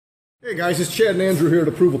Hey guys, it's Chad and Andrew here at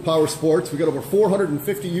Approval Power Sports. We got over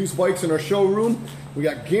 450 used bikes in our showroom. We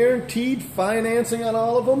got guaranteed financing on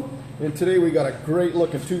all of them. And today we got a great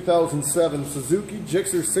looking 2007 Suzuki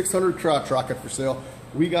GSXR 600 crotch rocket for sale.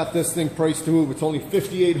 We got this thing priced to move. It's only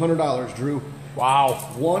 $5,800, Drew. Wow.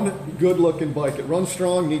 One good looking bike. It runs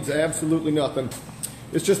strong, needs absolutely nothing.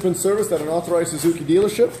 It's just been serviced at an authorized Suzuki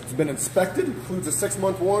dealership. It's been inspected, includes a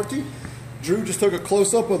 6-month warranty. Drew just took a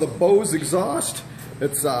close-up of the Bose exhaust.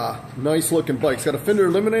 It's a nice looking bike. It's got a fender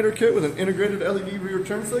eliminator kit with an integrated LED rear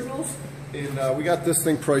turn signals. And we got this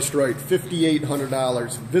thing priced right,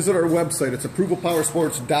 $5,800. Visit our website, it's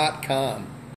approvalpowersports.com.